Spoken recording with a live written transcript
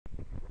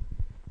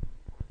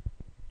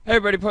Hey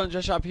everybody, Portland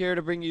Chess Shop here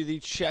to bring you the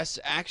chess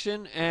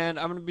action, and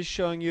I'm going to be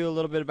showing you a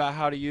little bit about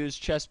how to use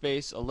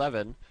ChessBase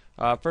 11.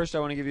 First, I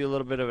want to give you a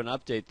little bit of an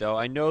update, though.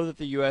 I know that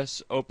the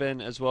U.S. Open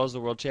as well as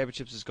the World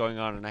Championships is going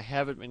on, and I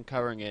haven't been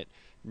covering it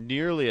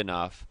nearly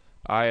enough.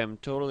 I am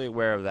totally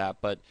aware of that,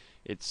 but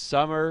it's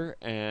summer,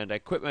 and I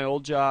quit my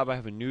old job. I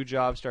have a new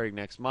job starting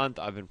next month.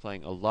 I've been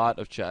playing a lot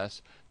of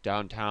chess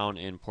downtown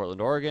in Portland,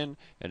 Oregon,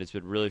 and it's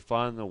been really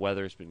fun. The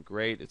weather's been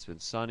great. It's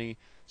been sunny.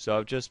 So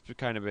I've just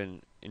kind of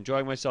been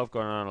enjoying myself,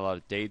 going on a lot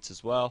of dates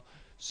as well.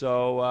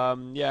 So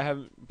yeah, I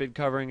haven't been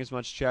covering as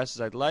much chess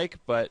as I'd like,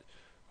 but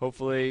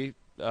hopefully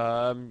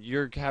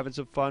you're having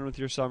some fun with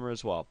your summer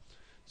as well.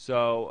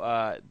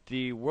 So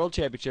the World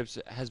Championships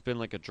has been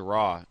like a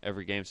draw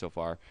every game so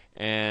far,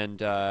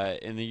 and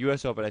in the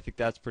U.S. Open, I think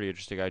that's pretty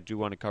interesting. I do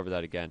want to cover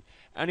that again.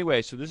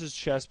 Anyway, so this is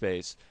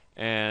ChessBase,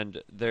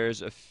 and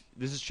this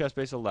is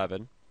ChessBase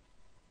 11.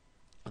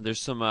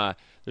 There's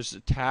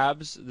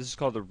tabs. This is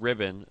called the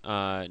ribbon,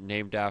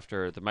 named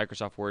after the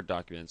Microsoft Word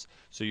documents.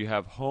 So you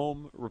have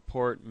Home,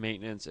 Report,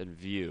 Maintenance, and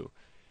View.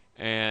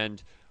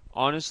 And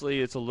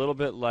honestly, it's a little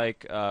bit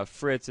like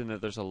Fritz in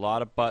that there's a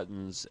lot of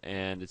buttons,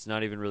 and it's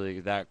not even really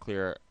that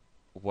clear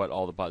what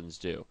all the buttons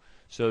do.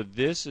 So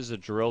this is a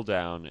drill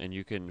down, and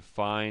you can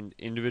find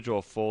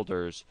individual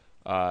folders.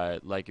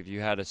 Like if you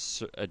had a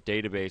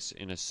database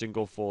in a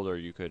single folder,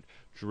 you could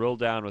drill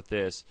down with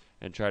this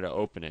and try to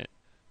open it.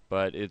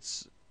 But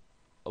it's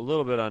a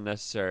little bit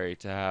unnecessary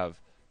to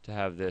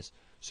have this.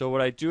 So what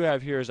I do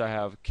have here is I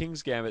have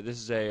King's Gambit. This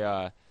is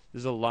a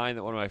line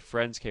that one of my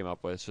friends came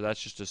up with. So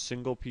that's just a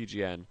single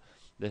PGN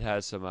that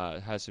has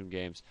some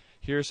games.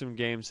 Here are some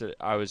games that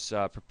I was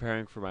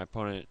preparing for my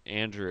opponent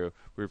Andrew.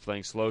 We were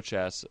playing slow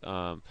chess,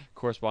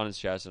 correspondence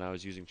chess, and I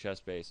was using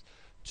ChessBase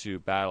to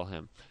battle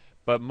him.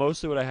 But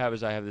mostly what I have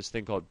is I have this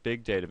thing called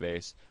Big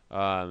Database,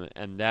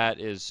 and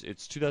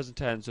it's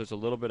 2010, so it's a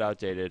little bit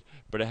outdated,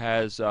 but it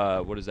has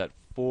what is that,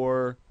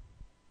 4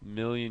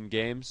 million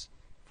games,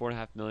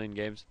 4.5 million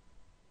games,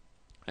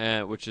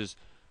 which is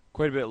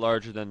quite a bit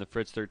larger than the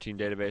Fritz 13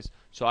 database.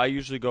 So I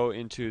usually go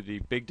into the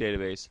Big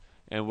Database,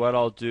 and what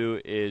I'll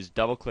do is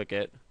double click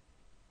it,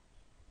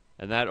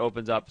 and that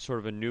opens up sort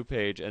of a new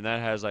page, and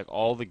that has like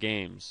all the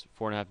games,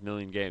 4.5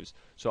 million games.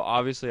 So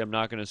obviously I'm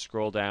not going to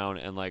scroll down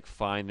and like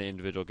find the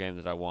individual game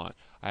that I want.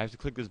 I have to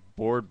click this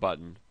board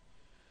button.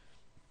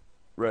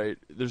 Right,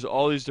 there's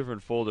all these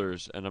different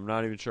folders, and I'm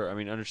not even sure. I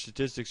mean, under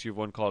statistics, you have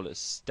one called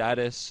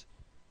Status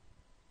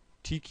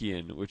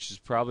Tikian, which is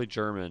probably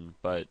German,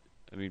 but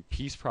I mean,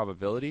 piece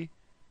probability.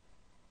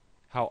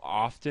 How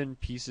often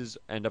pieces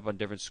end up on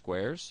different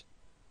squares?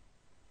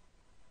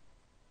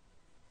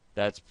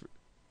 That's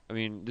I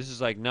mean, this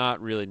is like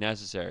not really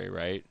necessary,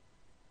 right?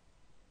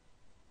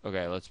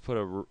 Okay, let's put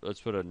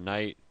a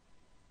knight.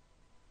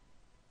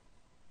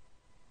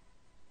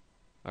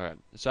 All right.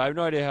 So I have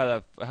no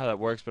idea how that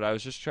works, but I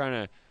was just trying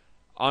to.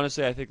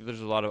 Honestly, I think that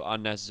there's a lot of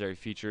unnecessary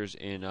features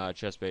in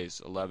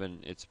ChessBase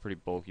 11. It's a pretty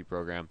bulky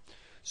program.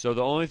 So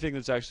the only thing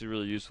that's actually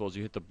really useful is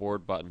you hit the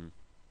board button.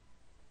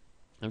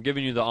 I'm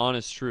giving you the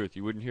honest truth.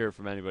 You wouldn't hear it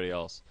from anybody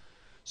else.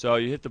 So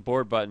you hit the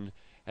board button,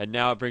 and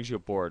now it brings you a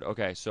board.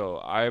 Okay, so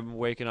I'm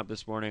waking up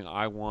this morning.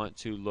 I want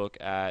to look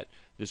at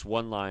this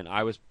one line.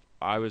 I was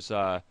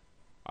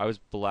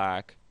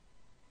black.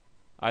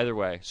 Either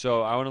way,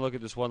 so I want to look at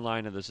this one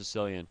line of the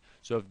Sicilian.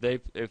 So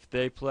if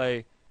they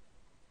play,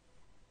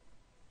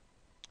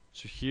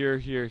 so here,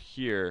 here,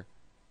 here,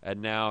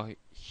 and now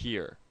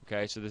here.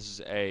 Okay, so this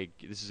is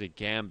a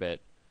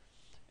gambit,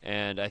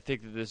 and I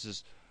think that this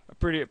is a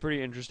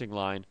pretty interesting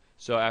line.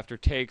 So after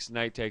takes,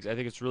 knight takes, I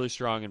think it's really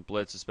strong in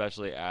blitz,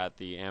 especially at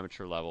the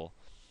amateur level.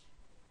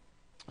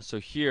 So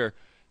here,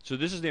 so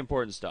this is the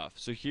important stuff.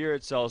 So here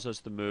it tells us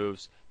the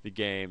moves, the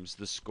games,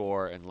 the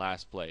score, and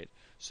last played.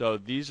 So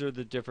these are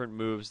the different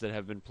moves that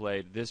have been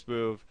played. This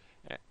move,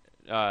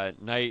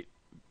 knight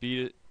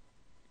b to,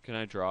 can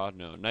I draw?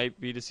 No. Knight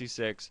b to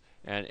c6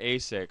 and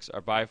a6 are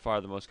by far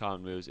the most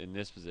common moves in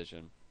this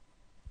position.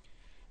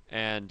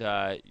 And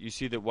you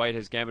see that white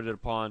has gambited a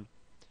pawn,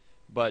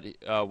 but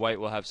white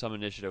will have some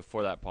initiative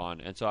for that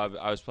pawn. And so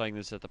I was playing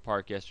this at the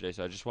park yesterday,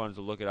 so I just wanted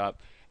to look it up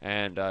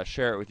and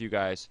share it with you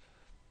guys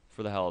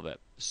for the hell of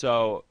it.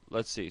 So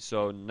let's see.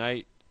 So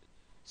knight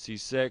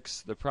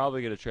c6, they're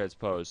probably going to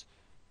transpose.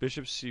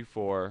 Bishop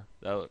c4,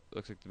 that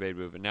looks like the bait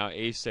move, and now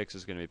a6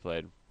 is going to be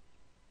played.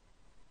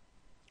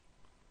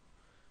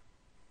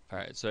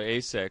 Alright, so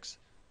a6.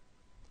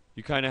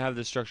 You kind of have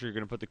this structure, you're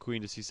going to put the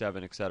queen to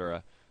c7,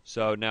 etc.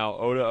 So now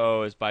o to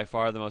o is by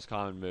far the most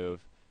common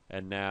move,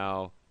 and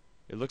now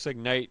it looks like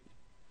knight.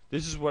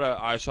 This is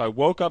what so I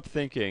woke up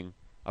thinking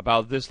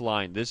about this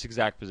line, this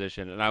exact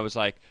position, and I was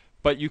like,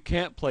 but you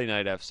can't play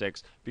knight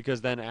f6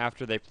 because then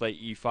after they play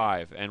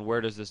e5, and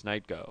where does this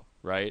knight go,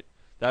 right?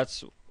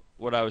 That's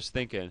what I was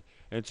thinking.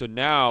 And so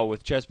now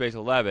with ChessBase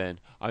 11,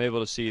 I'm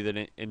able to see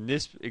that in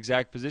this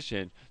exact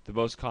position, the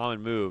most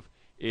common move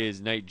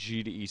is knight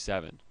g to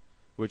e7,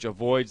 which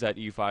avoids that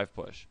e5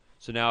 push.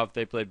 So now if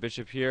they play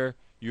bishop here,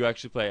 you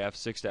actually play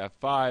f6 to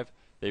f5,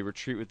 they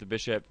retreat with the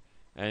bishop,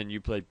 and you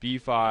play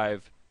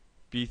b5,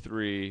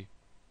 b3,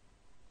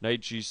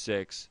 knight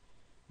g6,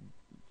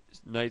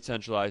 knight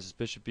centralizes,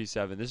 bishop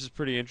b7. This is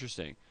pretty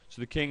interesting.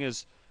 So the king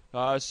is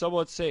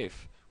somewhat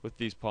safe with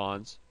these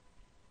pawns.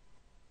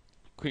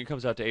 Queen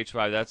comes out to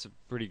h5. That's a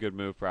pretty good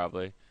move,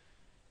 probably.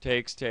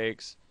 Takes,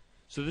 takes.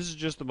 So this is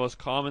just the most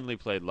commonly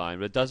played line,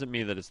 but it doesn't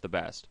mean that it's the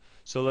best.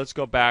 So let's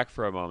go back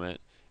for a moment.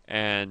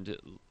 And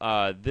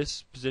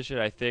this position,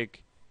 I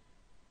think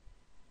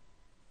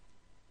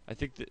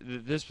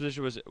this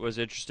position was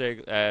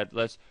interesting.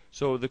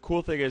 So the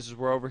cool thing is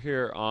we're over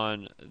here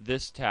on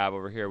this tab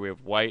over here. We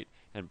have white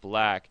and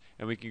black,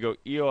 and we can go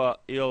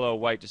ELO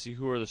white to see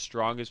who are the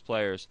strongest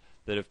players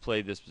that have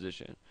played this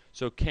position.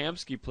 So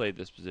Kamsky played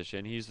this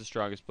position. He's the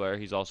strongest player.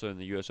 He's also in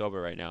the U.S. Open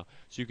right now.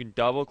 So you can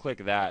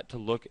double-click that to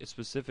look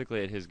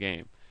specifically at his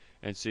game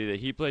and see that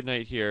he played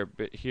knight here,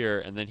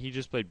 and then he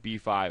just played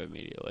b5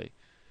 immediately.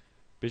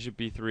 Bishop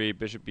b3,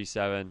 bishop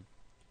b7.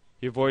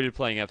 He avoided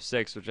playing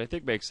f6, which I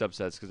think makes some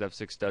sense because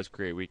f6 does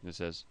create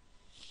weaknesses.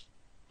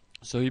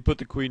 So he put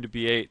the queen to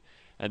b8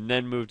 and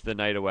then moved the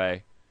knight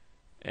away.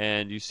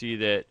 And you see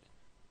that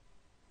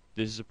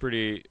this is a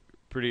pretty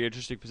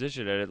interesting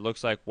position, and it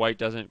looks like white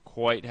doesn't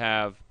quite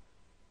have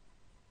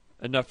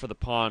enough for the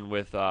pawn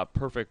with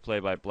perfect play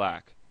by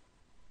black.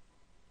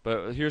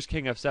 But here's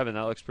king f7.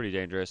 That looks pretty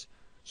dangerous.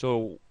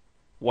 So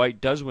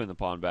white does win the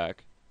pawn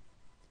back.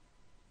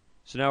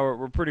 So now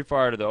we're pretty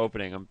far to the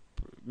opening.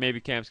 Maybe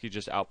Kamsky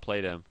just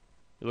outplayed him.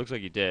 It looks like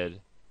he did.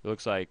 It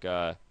looks like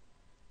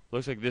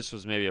this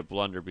was maybe a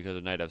blunder because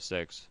of knight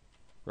f6,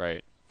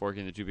 right?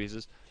 Forking the two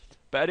pieces.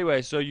 But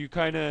anyway, so you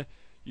kind of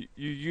you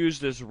use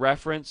this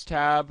reference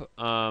tab.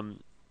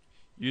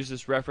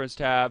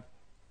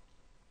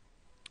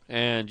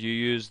 And you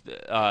use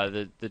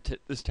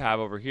this tab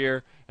over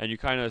here, and you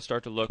kind of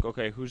start to look,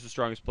 okay, who's the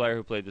strongest player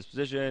who played this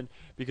position?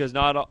 Because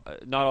not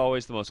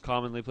always the most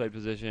commonly played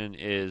position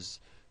is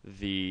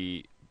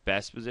the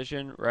best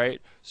position, right?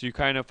 So you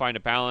kind of find a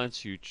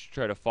balance. You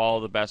try to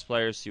follow the best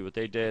players, see what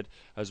they did,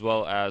 as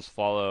well as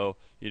follow,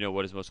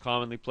 what is most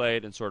commonly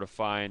played, and sort of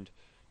find,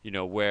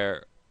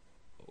 where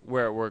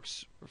it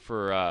works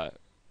for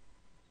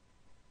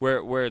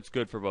where it's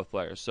good for both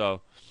players.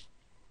 So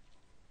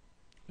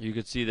you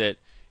could see that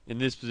in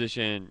this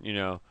position,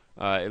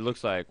 it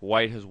looks like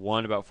white has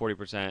won about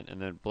 40%,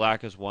 and then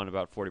black has won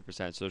about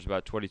 40%. So there's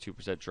about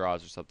 22%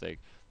 draws or something.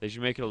 They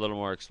should make it a little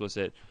more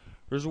explicit.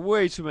 There's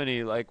way too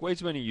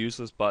many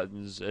useless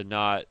buttons and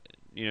not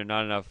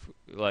enough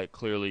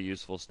clearly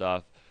useful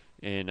stuff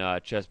in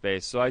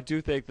ChessBase. So I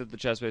do think that the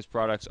ChessBase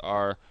products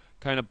are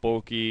kind of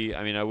bulky.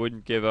 I mean, I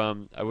wouldn't give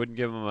them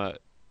a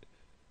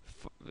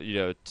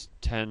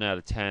 10 out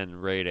of 10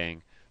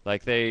 rating.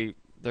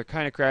 They're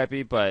kind of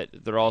crappy, but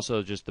they're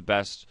also just the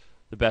best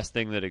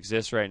thing that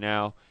exists right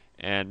now.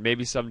 And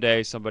maybe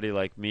someday somebody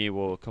like me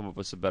will come up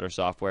with some better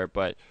software.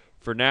 But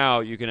for now,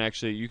 you can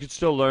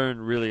still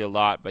learn really a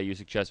lot by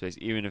using ChessBase,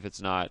 even if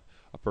it's not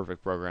a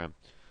perfect program.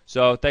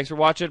 So thanks for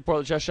watching,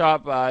 Portland Chess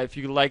Shop. If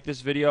you like this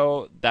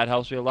video, that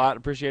helps me a lot.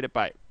 Appreciate it.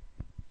 Bye.